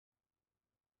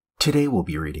Today we'll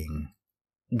be reading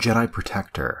Jedi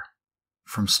Protector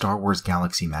from Star Wars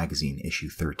Galaxy Magazine issue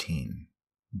 13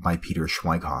 by Peter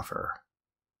Schweighofer.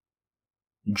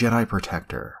 Jedi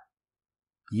Protector.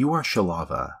 You are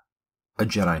Shalava, a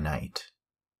Jedi Knight.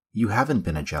 You haven't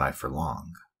been a Jedi for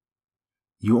long.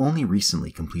 You only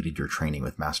recently completed your training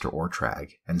with Master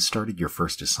Ortraag and started your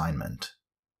first assignment.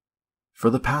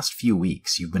 For the past few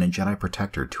weeks, you've been a Jedi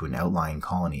Protector to an outlying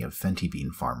colony of Fenty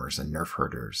bean farmers and nerf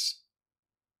herders.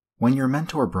 When your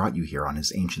mentor brought you here on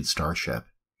his ancient starship,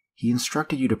 he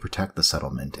instructed you to protect the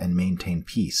settlement and maintain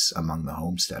peace among the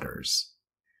homesteaders.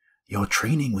 Your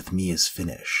training with me is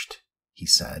finished, he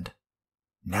said.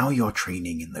 Now your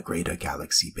training in the greater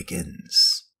galaxy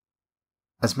begins.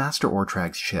 As Master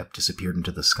Ortraag's ship disappeared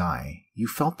into the sky, you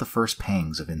felt the first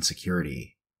pangs of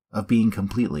insecurity, of being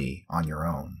completely on your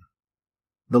own.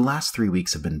 The last 3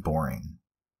 weeks have been boring.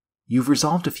 You've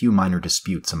resolved a few minor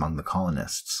disputes among the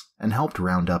colonists and helped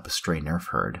round up a stray nerf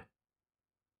herd.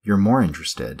 You're more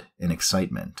interested in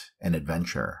excitement and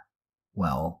adventure.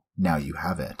 Well, now you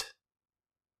have it.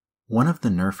 One of the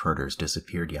nerf herders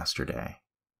disappeared yesterday.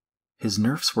 His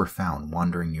nerfs were found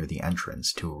wandering near the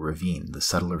entrance to a ravine the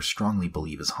settlers strongly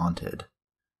believe is haunted.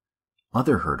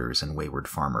 Other herders and wayward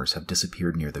farmers have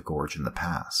disappeared near the gorge in the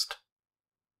past.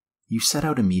 You set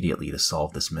out immediately to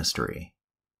solve this mystery.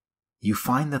 You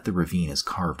find that the ravine is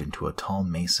carved into a tall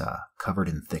mesa covered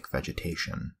in thick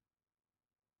vegetation.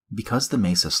 Because the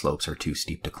mesa slopes are too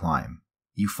steep to climb,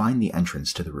 you find the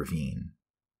entrance to the ravine.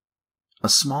 A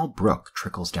small brook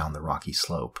trickles down the rocky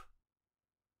slope.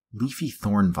 Leafy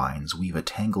thorn vines weave a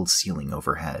tangled ceiling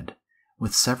overhead,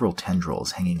 with several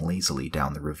tendrils hanging lazily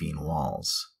down the ravine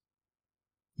walls.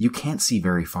 You can't see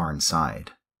very far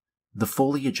inside. The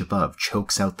foliage above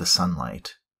chokes out the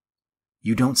sunlight.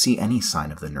 You don't see any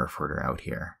sign of the nerf herder out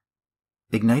here.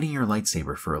 Igniting your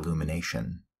lightsaber for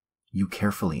illumination, you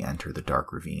carefully enter the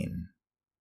dark ravine.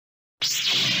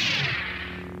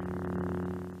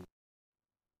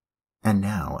 And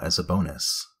now, as a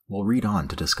bonus, we'll read on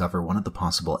to discover one of the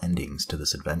possible endings to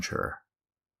this adventure.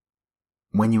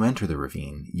 When you enter the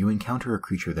ravine, you encounter a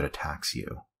creature that attacks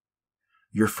you.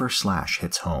 Your first slash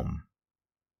hits home.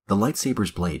 The lightsaber's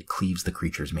blade cleaves the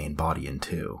creature's main body in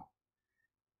two.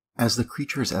 As the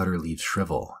creature's outer leaves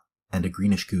shrivel, and a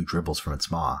greenish goo dribbles from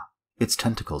its maw, its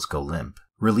tentacles go limp,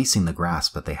 releasing the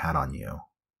grasp that they had on you.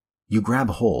 You grab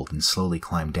hold and slowly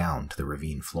climb down to the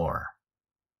ravine floor.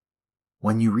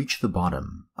 When you reach the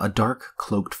bottom, a dark,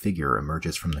 cloaked figure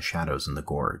emerges from the shadows in the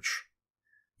gorge.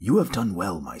 You have done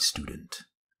well, my student,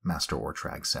 Master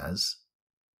Ortraag says.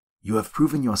 You have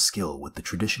proven your skill with the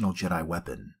traditional Jedi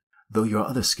weapon, though your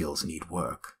other skills need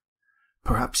work.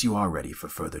 Perhaps you are ready for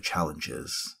further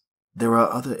challenges. There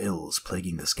are other ills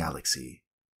plaguing this galaxy.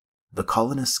 The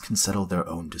colonists can settle their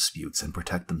own disputes and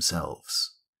protect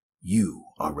themselves. You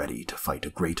are ready to fight a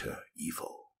greater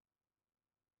evil.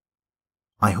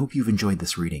 I hope you've enjoyed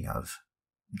this reading of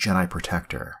Jedi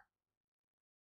Protector